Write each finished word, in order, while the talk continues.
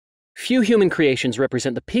Few human creations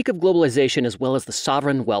represent the peak of globalization as well as the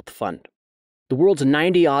sovereign wealth fund. The world's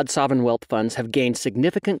 90-odd sovereign wealth funds have gained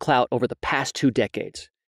significant clout over the past 2 decades.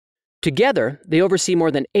 Together, they oversee more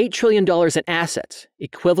than $8 trillion in assets,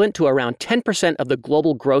 equivalent to around 10% of the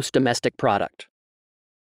global gross domestic product.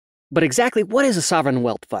 But exactly what is a sovereign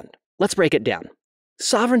wealth fund? Let's break it down.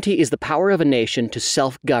 Sovereignty is the power of a nation to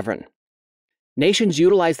self-govern. Nations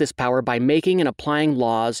utilize this power by making and applying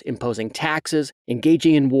laws, imposing taxes,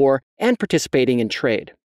 engaging in war, and participating in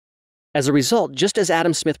trade. As a result, just as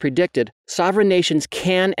Adam Smith predicted, sovereign nations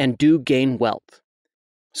can and do gain wealth.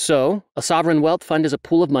 So, a sovereign wealth fund is a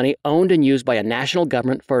pool of money owned and used by a national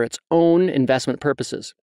government for its own investment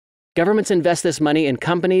purposes. Governments invest this money in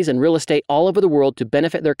companies and real estate all over the world to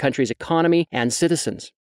benefit their country's economy and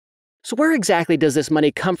citizens. So where exactly does this money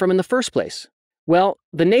come from in the first place? Well,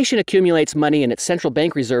 the nation accumulates money in its central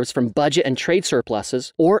bank reserves from budget and trade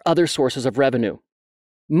surpluses or other sources of revenue.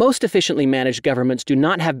 Most efficiently managed governments do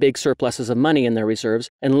not have big surpluses of money in their reserves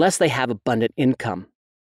unless they have abundant income.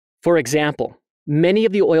 For example, many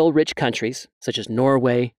of the oil-rich countries, such as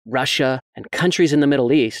Norway, Russia, and countries in the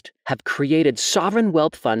Middle East, have created sovereign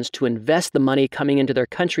wealth funds to invest the money coming into their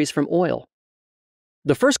countries from oil.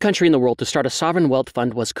 The first country in the world to start a sovereign wealth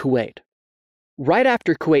fund was Kuwait. Right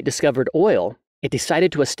after Kuwait discovered oil, it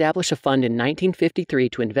decided to establish a fund in 1953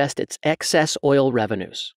 to invest its excess oil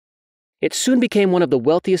revenues. It soon became one of the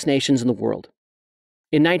wealthiest nations in the world.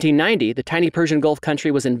 In 1990, the tiny Persian Gulf country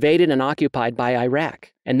was invaded and occupied by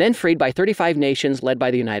Iraq, and then freed by 35 nations led by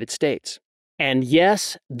the United States. And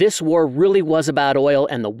yes, this war really was about oil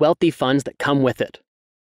and the wealthy funds that come with it.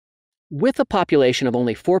 With a population of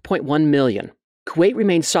only 4.1 million, Kuwait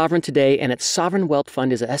remains sovereign today, and its sovereign wealth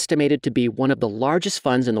fund is estimated to be one of the largest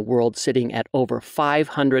funds in the world, sitting at over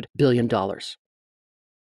 $500 billion.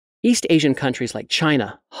 East Asian countries like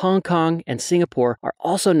China, Hong Kong, and Singapore are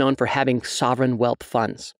also known for having sovereign wealth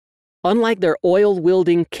funds. Unlike their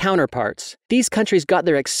oil-wielding counterparts, these countries got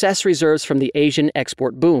their excess reserves from the Asian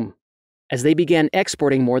export boom. As they began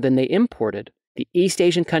exporting more than they imported, the East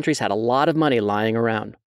Asian countries had a lot of money lying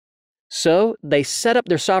around. So, they set up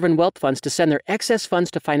their sovereign wealth funds to send their excess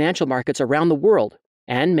funds to financial markets around the world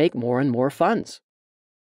and make more and more funds.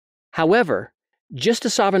 However, just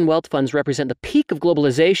as sovereign wealth funds represent the peak of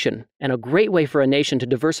globalization and a great way for a nation to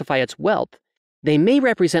diversify its wealth, they may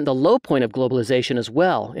represent the low point of globalization as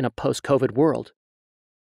well in a post-COVID world.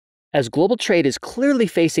 As global trade is clearly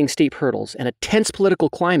facing steep hurdles and a tense political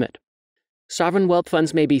climate, sovereign wealth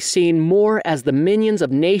funds may be seen more as the minions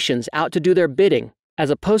of nations out to do their bidding, as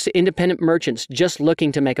opposed to independent merchants just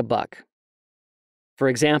looking to make a buck. For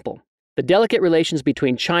example, the delicate relations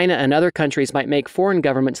between China and other countries might make foreign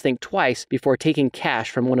governments think twice before taking cash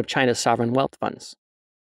from one of China's sovereign wealth funds.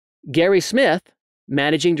 Gary Smith,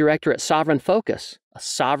 managing director at Sovereign Focus, a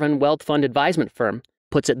sovereign wealth fund advisement firm,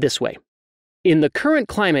 puts it this way: in the current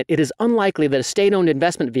climate, it is unlikely that a state-owned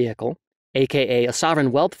investment vehicle, aka a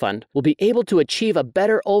sovereign wealth fund, will be able to achieve a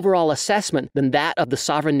better overall assessment than that of the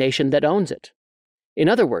sovereign nation that owns it. In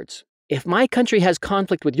other words, if my country has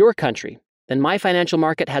conflict with your country, then my financial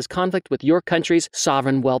market has conflict with your country's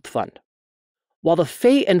sovereign wealth fund. While the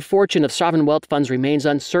fate and fortune of sovereign wealth funds remains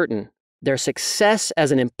uncertain, their success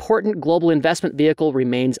as an important global investment vehicle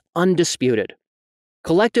remains undisputed.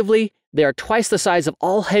 Collectively, they are twice the size of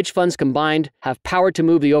all hedge funds combined, have power to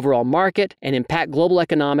move the overall market, and impact global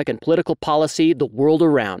economic and political policy the world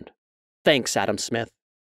around. Thanks, Adam Smith.